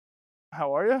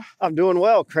How are you? I'm doing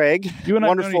well, Craig. You and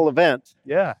Wonderful event.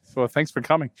 Yeah. So thanks for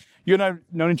coming. You and I have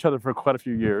known each other for quite a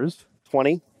few years.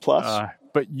 20 plus.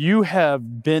 But you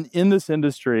have been in this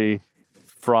industry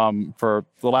for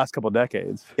the last couple of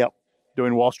decades. Yep.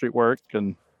 Doing Wall Street work.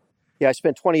 And yeah, I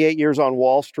spent 28 years on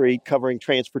Wall Street covering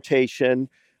transportation.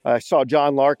 I saw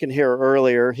John Larkin here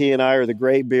earlier. He and I are the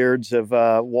graybeards of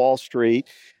Wall Street.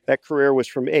 That career was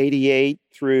from 88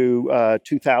 through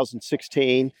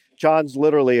 2016. John's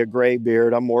literally a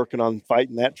graybeard. I'm working on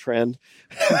fighting that trend.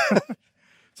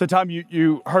 So, Tom,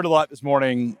 you heard a lot this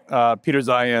morning. Peter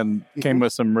Zeihan came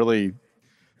with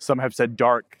some have said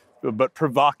dark, but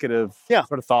provocative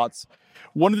sort of thoughts.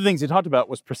 One of the things he talked about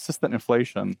was persistent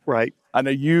inflation. Right. I know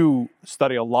you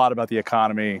study a lot about the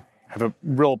economy, have a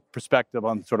real perspective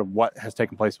on sort of what has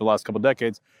taken place for the last couple of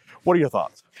decades. What are your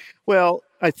thoughts? Well,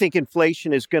 I think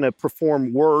inflation is going to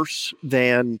perform worse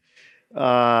than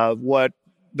what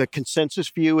the consensus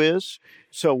view is.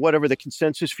 So whatever the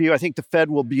consensus view, I think the Fed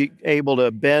will be able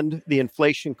to bend the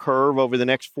inflation curve over the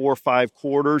next 4 or 5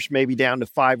 quarters, maybe down to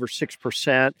 5 or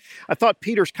 6%. I thought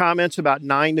Peter's comments about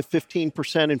 9 to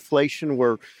 15% inflation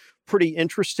were pretty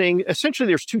interesting. Essentially,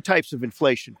 there's 2 types of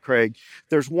inflation, Craig.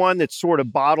 There's one that's sort of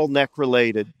bottleneck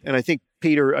related, and I think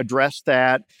Peter addressed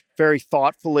that very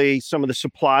thoughtfully, some of the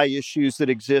supply issues that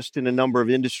exist in a number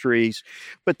of industries.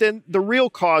 But then the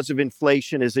real cause of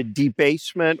inflation is a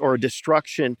debasement or a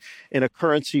destruction in a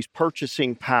currency's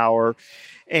purchasing power.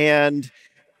 And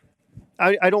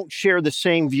I don't share the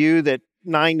same view that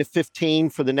 9 to 15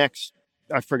 for the next,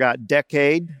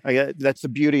 decade. That's the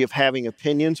beauty of having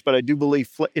opinions, but I do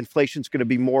believe inflation is going to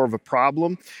be more of a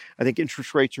problem. I think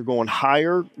interest rates are going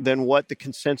higher than what the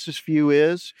consensus view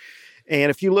is. And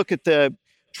if you look at the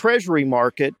Treasury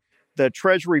market, the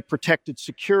Treasury protected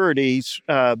securities,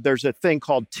 there's a thing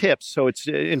called TIPS, so it's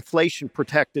inflation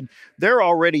protected. They're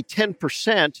already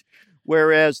 10%,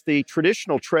 whereas the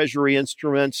traditional Treasury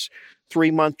instruments,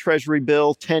 3-month Treasury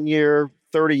bill, 10-year,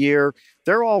 30-year,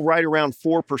 they're all right around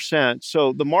 4%.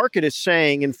 So the market is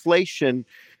saying inflation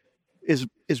is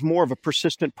more of a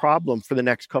persistent problem for the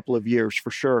next couple of years,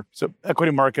 for sure. So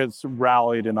equity markets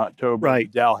rallied in October.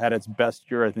 Right. The Dow had its best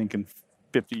year, I think, in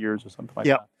 50 years or something like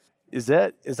that. Is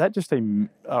that just did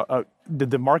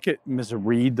the market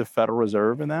misread the Federal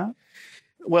Reserve in that?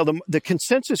 Well, the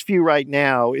consensus view right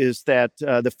now is that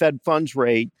the Fed funds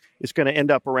rate is going to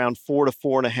end up around 4 to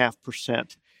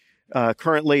 4.5%.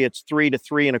 Currently, it's 3 to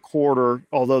 3.25%,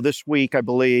 although this week, I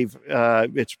believe,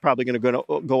 it's probably going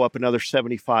to go up another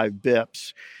 75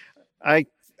 bips. I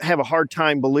have a hard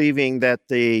time believing that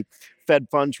the Fed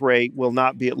funds rate will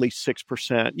not be at least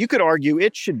 6%. You could argue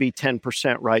it should be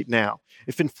 10% right now.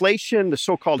 If inflation, the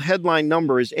so-called headline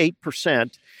number, is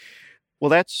 8%,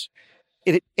 well,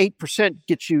 8%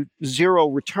 gets you zero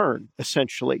return,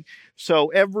 essentially. So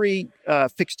every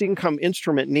fixed income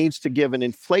instrument needs to give an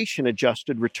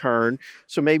inflation-adjusted return.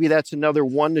 So maybe that's another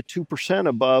 1 to 2%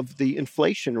 above the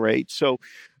inflation rate. So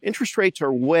interest rates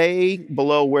are way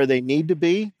below where they need to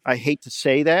be. I hate to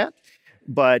say that,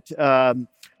 but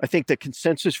I think the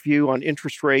consensus view on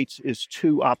interest rates is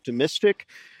too optimistic.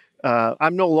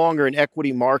 I'm no longer in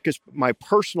equity markets, but my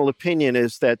personal opinion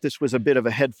is that this was a bit of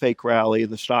a head fake rally in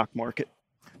the stock market.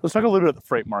 Let's talk a little bit about the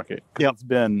freight market. Yep. It's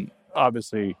been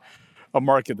obviously a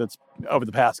market that's over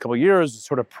the past couple of years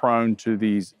sort of prone to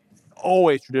these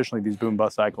boom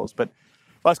bust cycles. But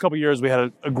last couple of years, we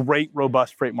had a great,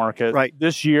 robust freight market. Right.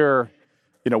 This year,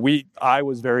 I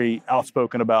was very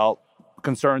outspoken about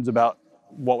concerns about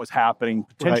what was happening,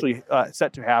 potentially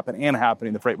set to happen and happening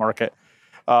in the freight market.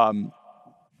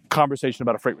 Conversation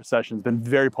about a freight recession has been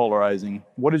very polarizing.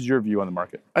 What is your view on the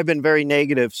market? I've been very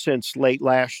negative since late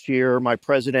last year. My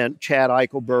president, Chad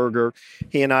Eichelberger,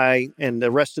 he and I and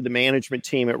the rest of the management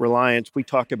team at Reliance, we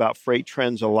talk about freight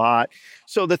trends a lot.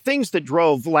 So the things that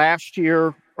drove last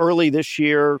year, early this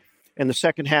year, and the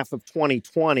second half of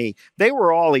 2020, they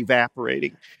were all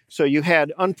evaporating. So you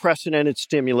had unprecedented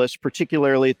stimulus,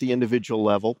 particularly at the individual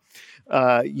level.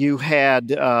 You had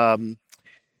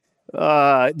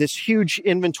this huge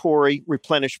inventory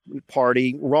replenishment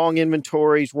party, wrong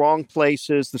inventories, wrong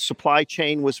places. The supply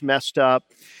chain was messed up.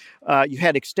 You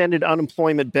had extended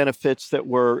unemployment benefits that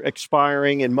were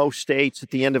expiring in most states at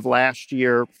the end of last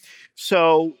year.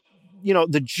 So,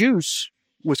 the juice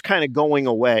was kind of going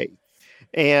away.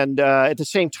 And at the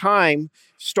same time,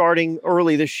 starting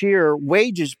early this year,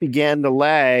 wages began to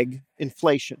lag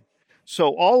inflation.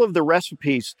 So all of the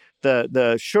recipes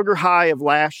The sugar high of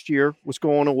last year was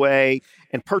going away,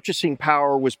 and purchasing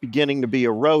power was beginning to be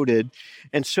eroded.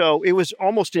 And so it was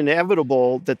almost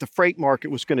inevitable that the freight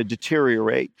market was going to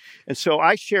deteriorate. And so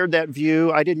I shared that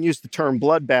view. I didn't use the term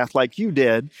bloodbath like you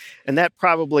did, and that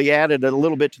probably added a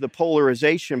little bit to the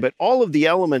polarization. But all of the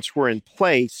elements were in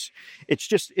place.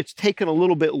 It's taken a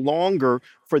little bit longer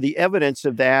for the evidence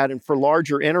of that and for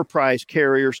larger enterprise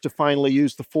carriers to finally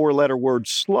use the four-letter word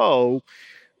slow,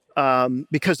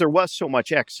 because there was so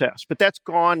much excess. But that's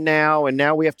gone now, and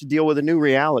now we have to deal with a new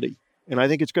reality. And I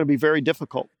think it's going to be very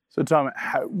difficult. So, Tom,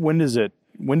 when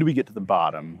do we get to the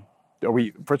bottom?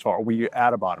 First of all, are we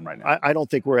at a bottom right now? I don't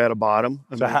think we're at a bottom.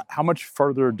 How much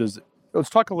further let's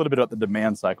talk a little bit about the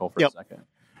demand cycle for a second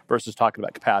versus talking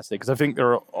about capacity, because I think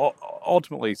there are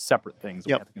ultimately separate things that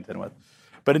we have to contend with.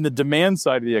 But in the demand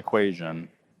side of the equation,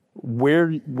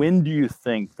 when do you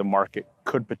think the market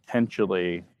could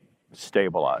potentially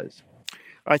stabilize?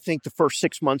 I think the first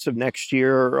 6 months of next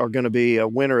year are going to be a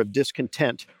winter of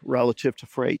discontent relative to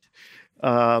freight.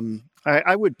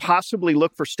 I would possibly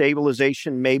look for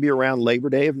stabilization maybe around Labor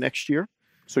Day of next year.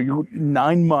 So you're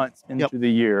 9 months into the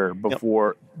year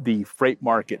before the freight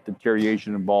market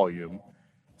deterioration in volume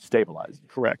stabilizes.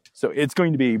 Correct. So it's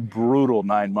going to be brutal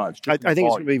 9 months. I think it's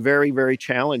going to be very, very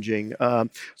challenging.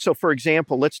 So, for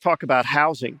example, let's talk about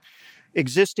housing.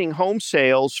 Existing home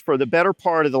sales for the better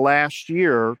part of the last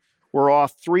year were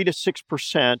off 3 to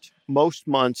 6% most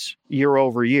months year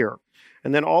over year.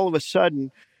 And then all of a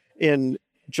sudden in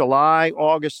July,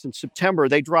 August, and September,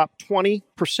 they dropped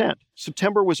 20%.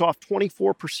 September was off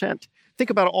 24%. Think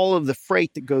about all of the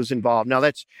freight that goes involved. Now,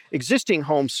 that's existing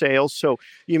home sales, so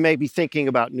you may be thinking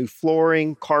about new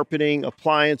flooring, carpeting,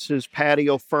 appliances,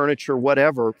 patio furniture,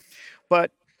 whatever.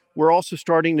 But we're also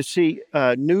starting to see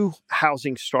new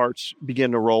housing starts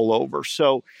begin to roll over.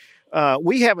 So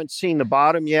we haven't seen the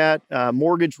bottom yet.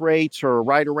 Mortgage rates are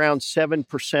right around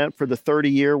 7% for the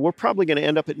 30-year. We're probably going to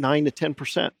end up at 9 to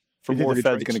 10% for mortgage rates. The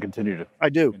Fed's going to continue to I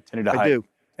do. Continue to hike. I do.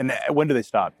 And when do they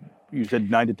stop? You said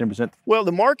 9 to 10%? Well,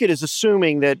 the market is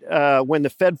assuming that when the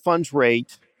Fed funds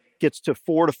rate gets to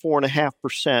 4 to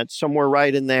 4.5%, somewhere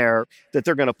right in there, that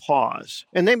they're going to pause.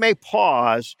 And they may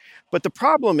pause, but the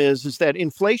problem is that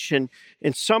inflation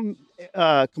in some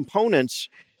components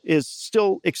is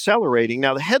still accelerating.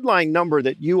 Now, the headline number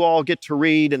that you all get to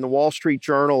read in the Wall Street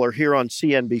Journal or here on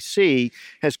CNBC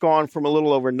has gone from a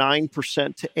little over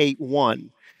 9% to 8.1%.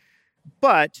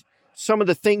 But some of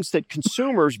the things that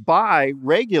consumers buy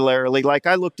regularly, like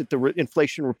I looked at the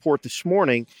inflation report this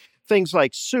morning, things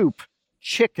like soup,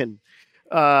 chicken,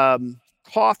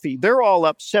 coffee, they're all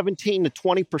up 17 to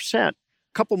 20%. A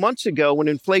couple months ago, when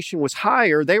inflation was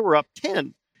higher, they were up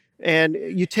 10. And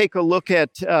you take a look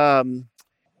at,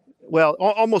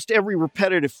 almost every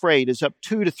repetitive freight is up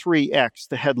 2 to 3x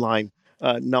the headline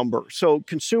number. So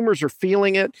consumers are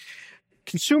feeling it.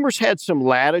 Consumers had some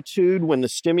latitude when the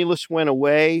stimulus went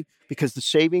away because the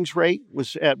savings rate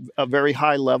was at very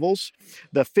high levels.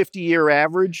 The 50-year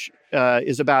average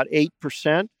is about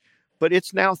 8%, but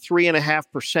it's now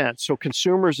 3.5%. So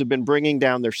consumers have been bringing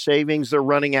down their savings. They're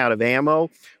running out of ammo.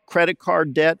 Credit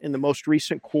card debt in the most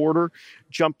recent quarter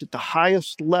jumped at the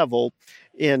highest level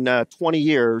in 20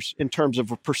 years in terms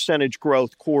of a percentage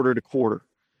growth quarter to quarter.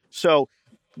 So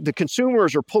the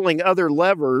consumers are pulling other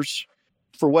levers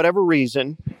for whatever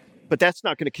reason, but that's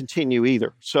not going to continue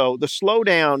either. So the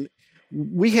slowdown,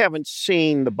 we haven't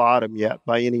seen the bottom yet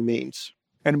by any means.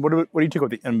 And what do you think about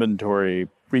the inventory?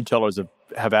 Retailers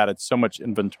have added so much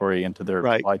inventory into their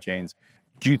supply chains.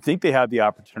 Do you think they have the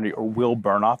opportunity or will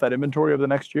burn off that inventory over the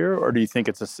next year? Or do you think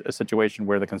it's a situation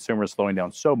where the consumer is slowing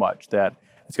down so much that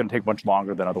it's going to take much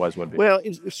longer than otherwise would be? Well,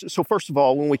 so first of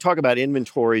all, when we talk about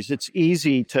inventories, it's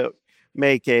easy to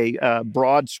make a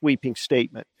broad sweeping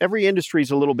statement. Every industry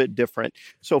is a little bit different.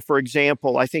 So, for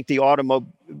example, I think the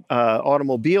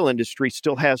automobile industry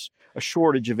still has a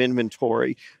shortage of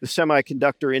inventory. The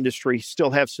semiconductor industry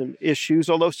still has some issues,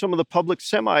 although some of the public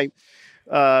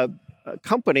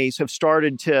companies have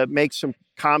started to make some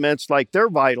comments like their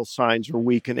vital signs are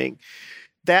weakening.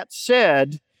 That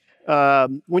said,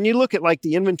 when you look at like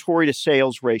the inventory to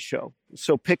sales ratio,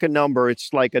 so pick a number,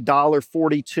 it's like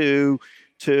 $1.42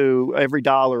 to every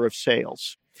dollar of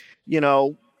sales.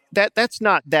 That's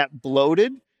not that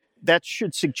bloated. That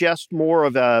should suggest more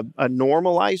of a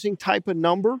normalizing type of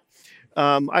number.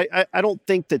 I don't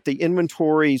think that the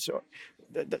inventories,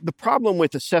 the problem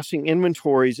with assessing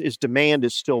inventories is demand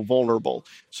is still vulnerable.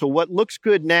 So what looks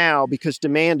good now, because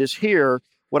demand is here,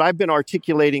 what I've been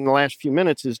articulating the last few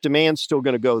minutes is demand's still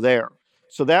going to go there.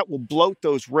 So that will bloat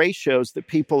those ratios that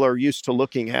people are used to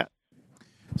looking at.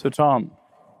 So Tom,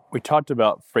 We talked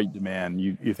about freight demand.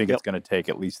 You think Yep. it's going to take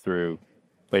at least through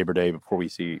Labor Day before we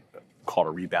see called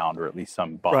a rebound or at least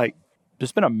some bump. Right.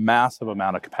 There's been a massive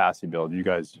amount of capacity build. You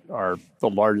guys are the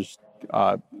largest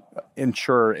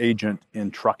insurer agent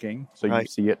in trucking, so you Right.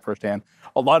 see it firsthand.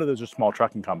 A lot of those are small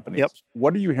trucking companies. Yep.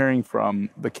 What are you hearing from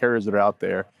the carriers that are out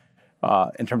there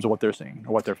in terms of what they're seeing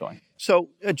or what they're feeling? So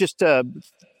just a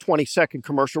 20-second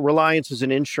commercial. Reliance is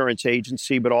an insurance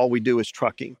agency, but all we do is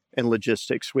trucking and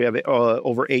logistics. We have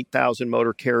over 8,000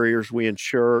 motor carriers we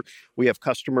insure. We have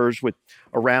customers with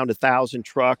around 1,000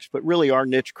 trucks, but really our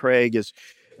niche, Craig, is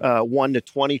 1 to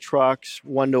 20 trucks,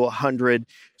 1 to 100.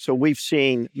 So we've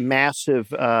seen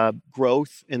massive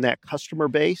growth in that customer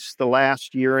base the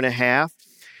last year and a half.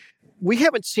 We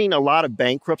haven't seen a lot of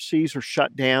bankruptcies or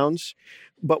shutdowns,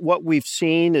 but what we've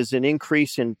seen is an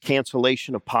increase in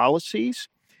cancellation of policies.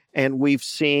 And we've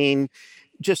seen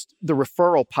just the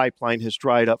referral pipeline has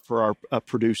dried up for our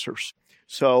producers.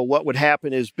 So what would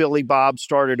happen is Billy Bob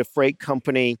started a freight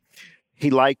company.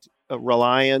 He liked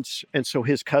Reliance, and so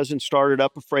his cousin started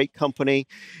up a freight company.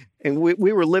 And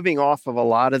we were living off of a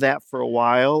lot of that for a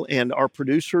while. And our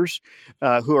producers,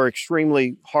 who are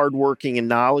extremely hardworking and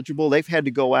knowledgeable, they've had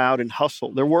to go out and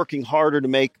hustle. They're working harder to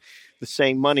make the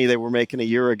same money they were making a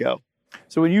year ago.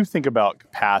 So when you think about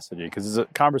capacity, because it's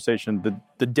a conversation,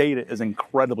 the data is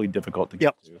incredibly difficult to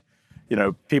get to. You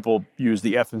know, people use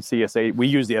the FMCSA. We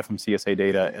use the FMCSA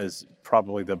data as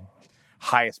probably the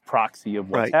highest proxy of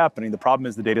what's happening. The problem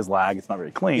is the data's lag. It's not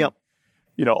very clean. Yep.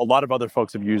 You know, a lot of other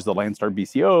folks have used the Landstar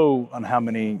BCO on how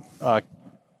many,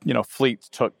 fleets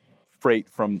took freight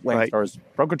from Landstar's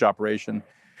brokerage operation.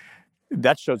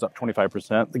 That shows up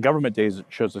 25%. The government days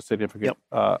shows a significant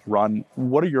run.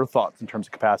 What are your thoughts in terms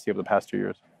of capacity over the past 2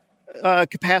 years?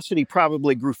 Capacity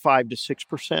probably grew 5 to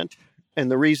 6%. And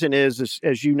the reason is,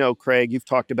 as you know, Craig, you've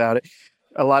talked about it,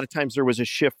 a lot of times there was a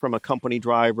shift from a company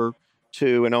driver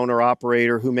to an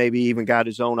owner-operator who maybe even got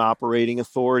his own operating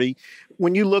authority.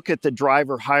 When you look at the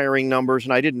driver hiring numbers,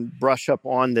 and I didn't brush up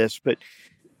on this, but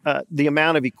the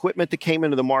amount of equipment that came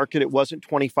into the market, it wasn't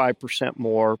 25%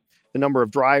 more. The number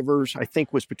of drivers, I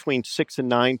think, was between 6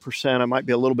 and 9%. I might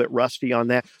be a little bit rusty on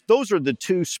that. Those are the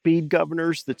two speed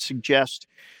governors that suggest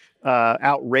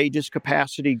outrageous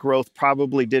capacity growth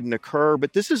probably didn't occur.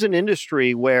 But this is an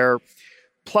industry where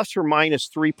plus or minus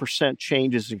 3%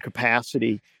 changes in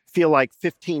capacity feel like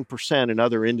 15% in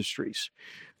other industries.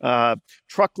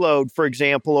 Truckload, for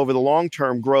example, over the long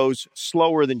term grows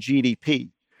slower than GDP.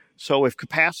 So if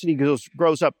capacity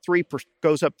goes up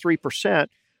 3%,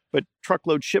 but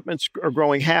truckload shipments are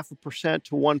growing 0.5%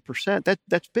 to 1%,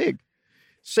 that's big.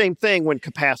 Same thing when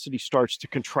capacity starts to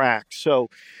contract. So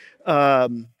I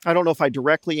don't know if I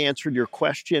directly answered your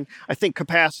question. I think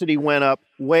capacity went up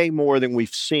way more than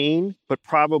we've seen, but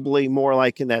probably more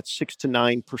like in that 6 to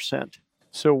 9%.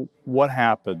 So what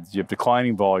happens? You have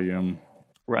declining volume.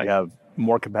 Right. You have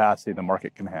more capacity the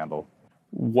market can handle.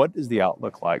 What is the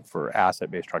outlook like for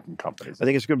asset-based trucking companies? I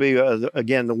think it's going to be,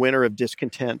 again, the winter of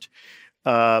discontent.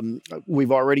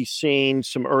 We've already seen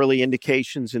some early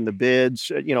indications in the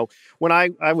bids. When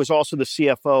I was also the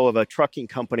CFO of a trucking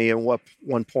company at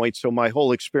one point, so my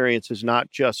whole experience is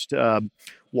not just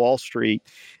Wall Street.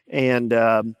 And,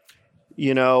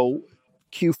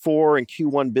 Q4 and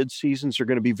Q1 bid seasons are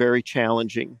going to be very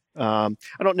challenging. I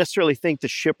don't necessarily think the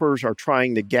shippers are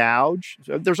trying to gouge.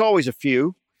 There's always a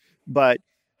few, but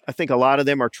I think a lot of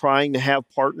them are trying to have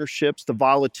partnerships. The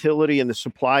volatility in the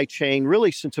supply chain,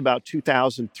 really since about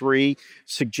 2003,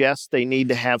 suggests they need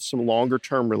to have some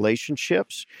longer-term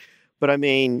relationships. But I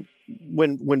mean,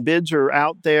 when bids are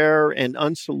out there and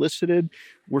unsolicited,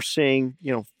 we're seeing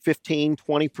 15,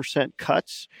 20%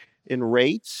 cuts in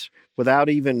rates without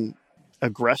even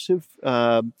aggressive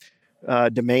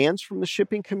demands from the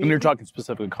shipping community. And you're talking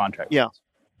specifically contract. Yeah.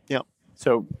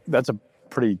 So that's a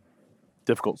pretty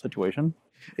difficult situation.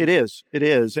 It is.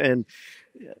 And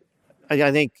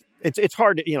I think it's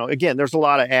hard to, again, there's a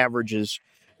lot of averages.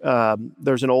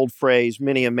 There's an old phrase,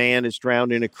 many a man is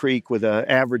drowned in a creek with an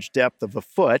average depth of a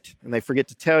foot. And they forget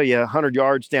to tell you 100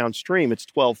 yards downstream, it's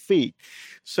 12 feet.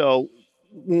 So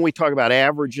when we talk about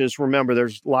averages, remember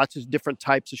there's lots of different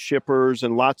types of shippers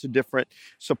and lots of different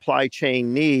supply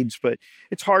chain needs, but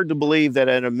it's hard to believe that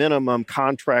at a minimum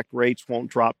contract rates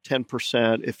won't drop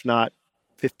 10%, if not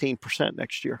 15%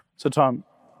 next year. So Tom,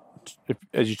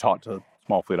 as you talk to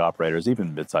small fleet operators,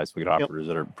 even mid-sized fleet operators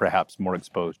that are perhaps more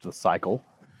exposed to the cycle,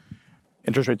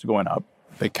 interest rates are going up.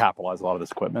 They capitalize a lot of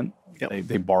this equipment.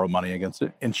 They borrow money against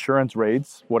it. Insurance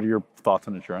rates, what are your thoughts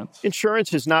on insurance?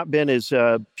 Insurance has not been as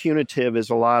punitive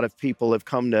as a lot of people have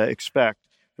come to expect.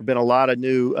 There have been a lot of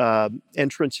new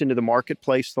entrants into the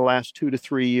marketplace the last 2 to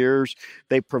 3 years.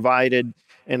 They provided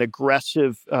an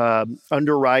aggressive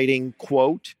underwriting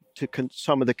quote to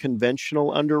some of the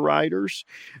conventional underwriters.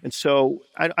 And so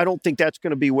I don't think that's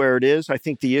going to be where it is. I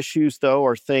think the issues, though,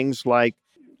 are things like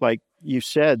you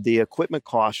said, the equipment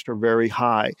costs are very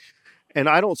high. And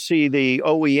I don't see the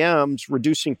OEMs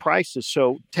reducing prices.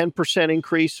 So 10%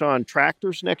 increase on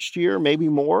tractors next year, maybe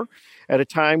more, at a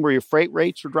time where your freight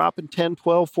rates are dropping 10,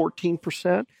 12,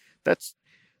 14%.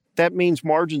 That means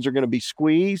margins are going to be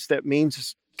squeezed. That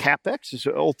means CapEx is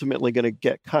ultimately going to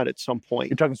get cut at some point.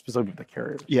 You're talking specifically about the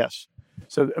carriers. Yes.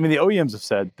 So, I mean, the OEMs have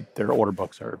said that their order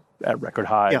books are at record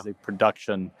highs. Yeah. The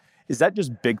production. Is that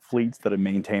just big fleets that have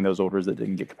maintained those orders that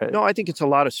didn't get paid? No, I think it's a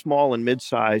lot of small and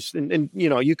mid-sized. And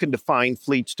you can define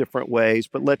fleets different ways.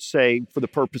 But let's say, for the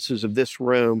purposes of this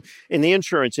room, in the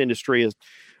insurance industry, a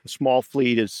small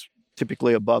fleet is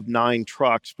typically above 9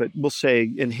 trucks. But we'll say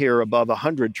in here above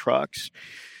 100 trucks.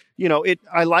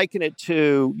 I liken it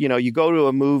to, you go to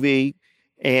a movie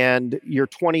and you're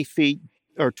 20 feet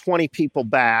or 20 people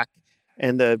back,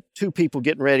 and the 2 people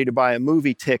getting ready to buy a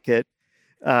movie ticket,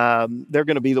 they're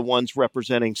going to be the ones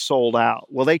representing sold out.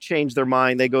 Well, they change their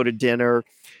mind. They go to dinner,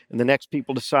 and the next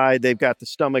people decide they've got the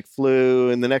stomach flu,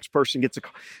 and the next person gets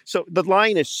So the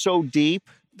line is so deep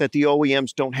that the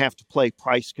OEMs don't have to play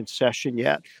price concession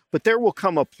yet. But there will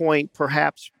come a point,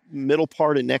 perhaps middle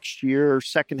part of next year or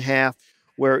second half,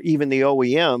 where even the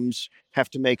OEMs have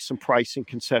to make some pricing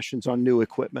concessions on new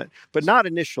equipment, but not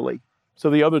initially. So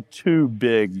the other 2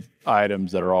 big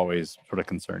items that are always sort of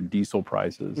concerned, diesel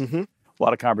prices. Mm-hmm. A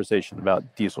lot of conversation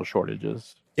about diesel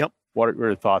shortages. Yep. What are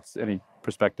your thoughts, any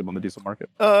perspective on the diesel market?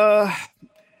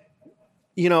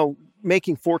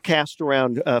 Making forecasts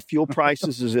around fuel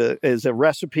prices is a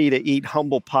recipe to eat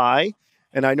humble pie.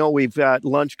 And I know we've got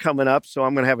lunch coming up, so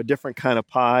I'm going to have a different kind of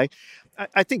pie.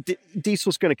 I think diesel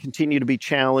is going to continue to be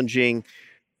challenging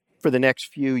for the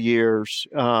next few years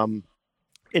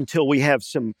until we have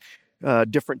some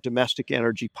different domestic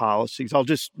energy policies. I'll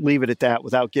just leave it at that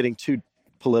without getting too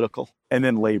political. And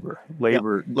then labor,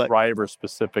 driver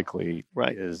specifically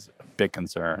is a big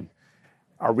concern.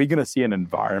 Are we going to see an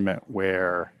environment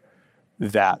where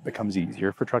that becomes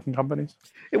easier for trucking companies?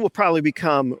 It will probably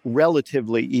become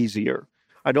relatively easier.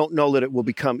 I don't know that it will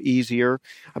become easier.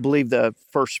 I believe the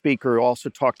first speaker also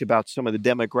talked about some of the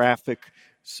demographics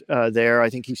there. I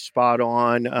think he's spot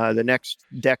on. The next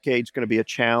decade's going to be a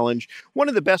challenge. One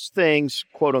of the best things,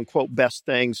 quote unquote, best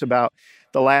things about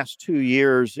the last 2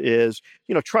 years is,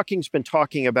 trucking's been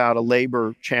talking about a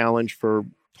labor challenge for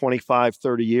 25,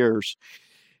 30 years.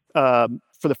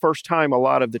 For the first time, a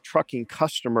lot of the trucking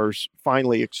customers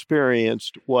finally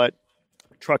experienced what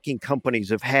trucking companies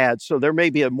have had. So there may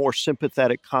be a more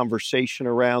sympathetic conversation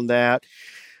around that.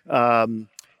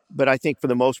 But I think for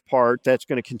the most part, that's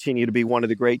going to continue to be one of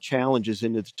the great challenges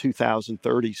into the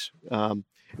 2030s.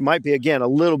 It might be, again, a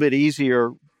little bit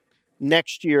easier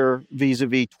next year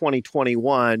vis-a-vis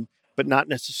 2021, but not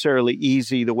necessarily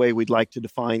easy the way we'd like to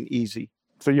define easy.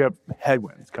 So you have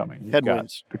headwinds coming. You've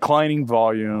Headwinds. got declining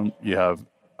volume. You have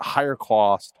higher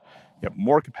cost. You have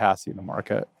more capacity in the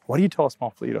market. What do you tell a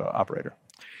small fleet operator?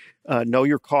 Know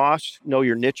your costs, know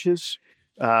your niches.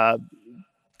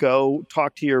 Go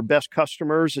talk to your best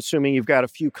customers, assuming you've got a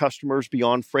few customers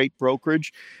beyond freight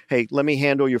brokerage. Hey, let me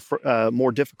handle your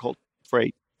more difficult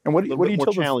freight. And what do you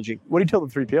tell challenging. What do you tell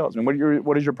the 3PLs? I mean,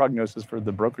 what is your prognosis for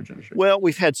the brokerage industry? Well,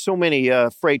 we've had so many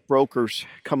freight brokers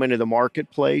come into the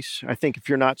marketplace. I think if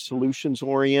you're not solutions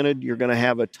oriented, you're going to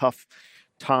have a tough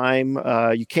time.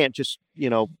 You can't just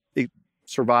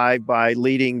survive by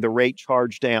leading the rate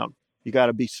charge down. You got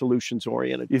to be solutions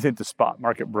oriented. You think the spot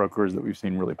market brokers that we've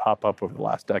seen really pop up over the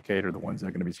last decade are the ones that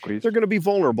are going to be squeezed? They're going to be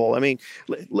vulnerable. I mean,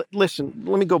 listen,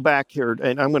 let me go back here,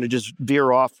 and I'm going to just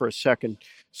veer off for a second.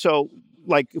 So,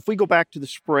 if we go back to the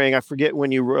spring, I forget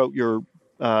when you wrote your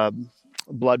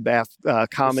bloodbath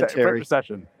commentary.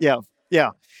 Recession. Yeah.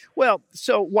 Well,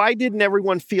 so why didn't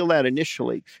everyone feel that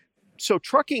initially? So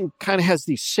trucking kind of has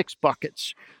these 6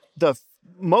 buckets. The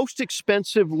most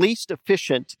expensive, least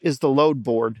efficient is the load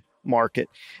board market.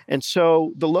 And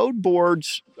so the load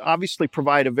boards obviously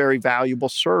provide a very valuable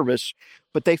service,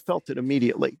 but they felt it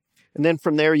immediately. And then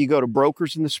from there, you go to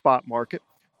brokers in the spot market,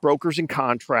 brokers in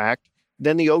contract,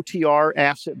 then the OTR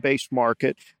asset-based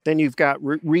market. Then you've got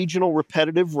regional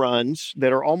repetitive runs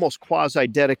that are almost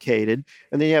quasi-dedicated,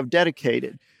 and then you have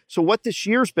dedicated. So what this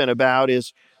year's been about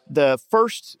is the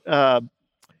first pain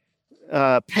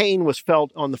was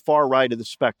felt on the far right of the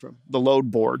spectrum, the load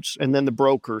boards, and then the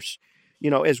brokers.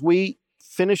 As we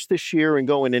finish this year and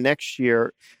go into next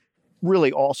year,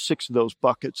 really all 6 of those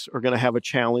buckets are going to have a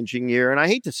challenging year. And I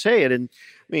hate to say it,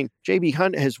 J.B.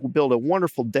 Hunt has built a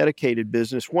wonderful dedicated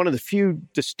business, one of the few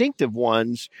distinctive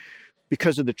ones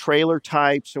because of the trailer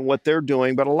types and what they're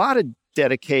doing. But a lot of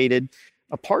dedicated,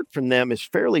 apart from them, is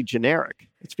fairly generic.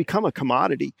 It's become a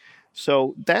commodity.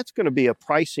 So that's going to be a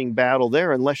pricing battle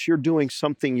there unless you're doing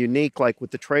something unique like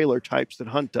with the trailer types that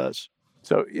Hunt does.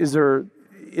 So is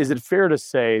it fair to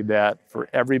say that for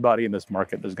everybody in this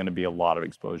market, there's going to be a lot of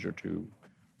exposure to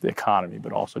the economy,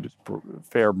 but also just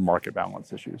fair market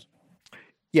balance issues?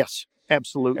 Yes,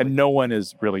 absolutely. And no one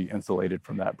is really insulated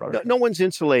from that, brother. No one's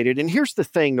insulated. And here's the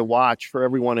thing to watch for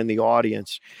everyone in the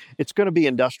audience. It's going to be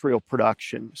industrial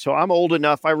production. So I'm old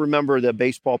enough. I remember the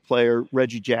baseball player,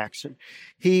 Reggie Jackson.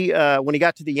 He, when he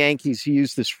got to the Yankees, he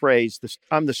used this phrase,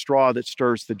 I'm the straw that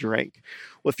stirs the drink.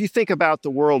 Well, if you think about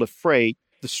the world of freight,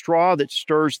 the straw that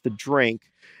stirs the drink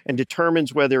and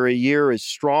determines whether a year is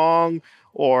strong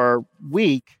or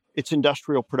weak, it's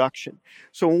industrial production.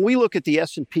 So when we look at the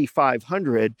S&P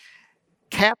 500,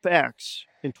 CapEx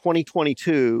in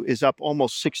 2022 is up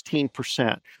almost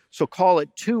 16%. So call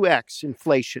it 2x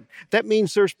inflation. That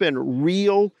means there's been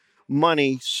real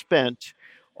money spent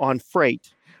on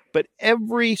freight. But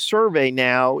every survey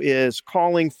now is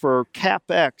calling for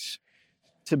CapEx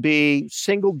to be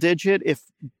single digit, if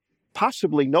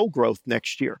possibly no growth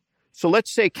next year. So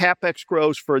let's say CapEx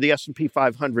grows for the S&P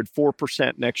 500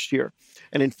 4% next year,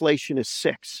 and inflation is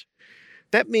 6%.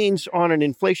 That means on an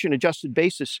inflation-adjusted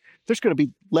basis, there's going to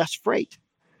be less freight.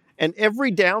 And every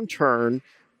downturn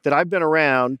that I've been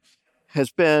around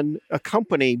has been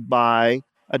accompanied by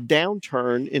a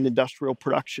downturn in industrial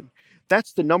production.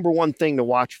 That's the number one thing to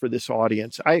watch for this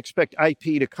audience. I expect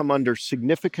IP to come under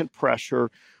significant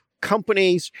pressure.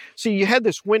 Companies, see, you had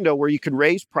this window where you could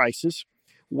raise prices,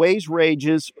 raise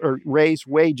wages,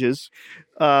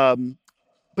 but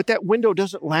that window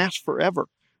doesn't last forever.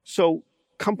 So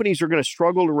companies are going to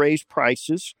struggle to raise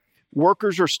prices.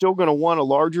 Workers are still going to want a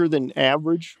larger than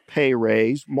average pay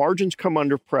raise. Margins come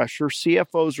under pressure.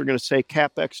 CFOs are going to say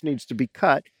CapEx needs to be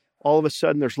cut. All of a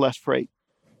sudden, there's less freight.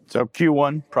 So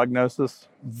Q1 prognosis?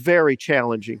 Very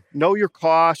challenging. Know your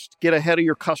cost. Get ahead of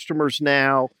your customers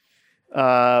now.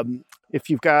 If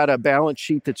you've got a balance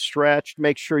sheet that's stretched,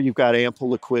 make sure you've got ample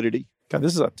liquidity. God,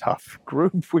 this is a tough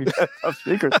group. We've got tough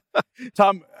speakers.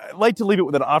 Tom, I'd like to leave it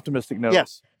with an optimistic note.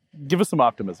 Yes. Give us some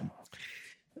optimism.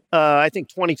 I think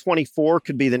 2024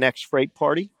 could be the next freight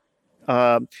party.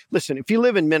 Listen, if you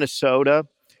live in Minnesota,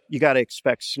 you got to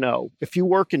expect snow. If you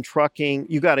work in trucking,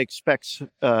 you got to expect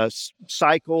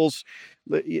cycles.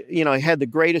 You know, I had the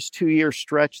greatest 2-year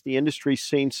stretch the industry's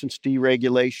seen since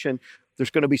deregulation. There's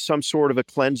going to be some sort of a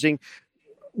cleansing.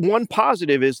 One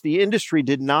positive is the industry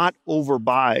did not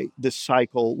overbuy this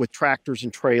cycle with tractors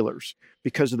and trailers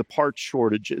because of the parts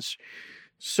shortages.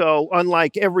 So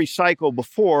unlike every cycle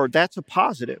before, that's a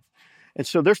positive. And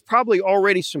so there's probably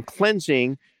already some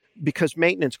cleansing because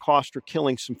maintenance costs are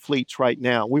killing some fleets right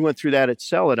now. We went through that at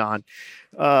Celadon.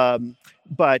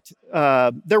 But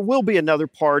there will be another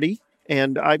party,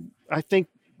 and I think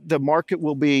the market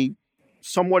will be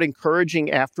somewhat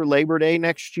encouraging after Labor Day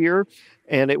next year,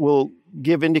 and it will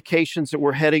give indications that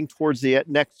we're heading towards the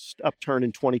next upturn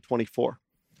in 2024.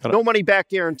 No money back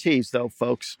guarantees, though,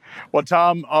 folks. Well,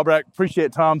 Tom Albrecht, appreciate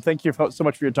it, Tom. Thank you so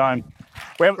much for your time.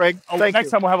 Greg,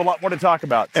 next time we'll have a lot more to talk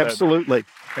about. Absolutely.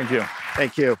 Thank you.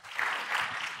 Thank you.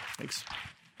 Thanks.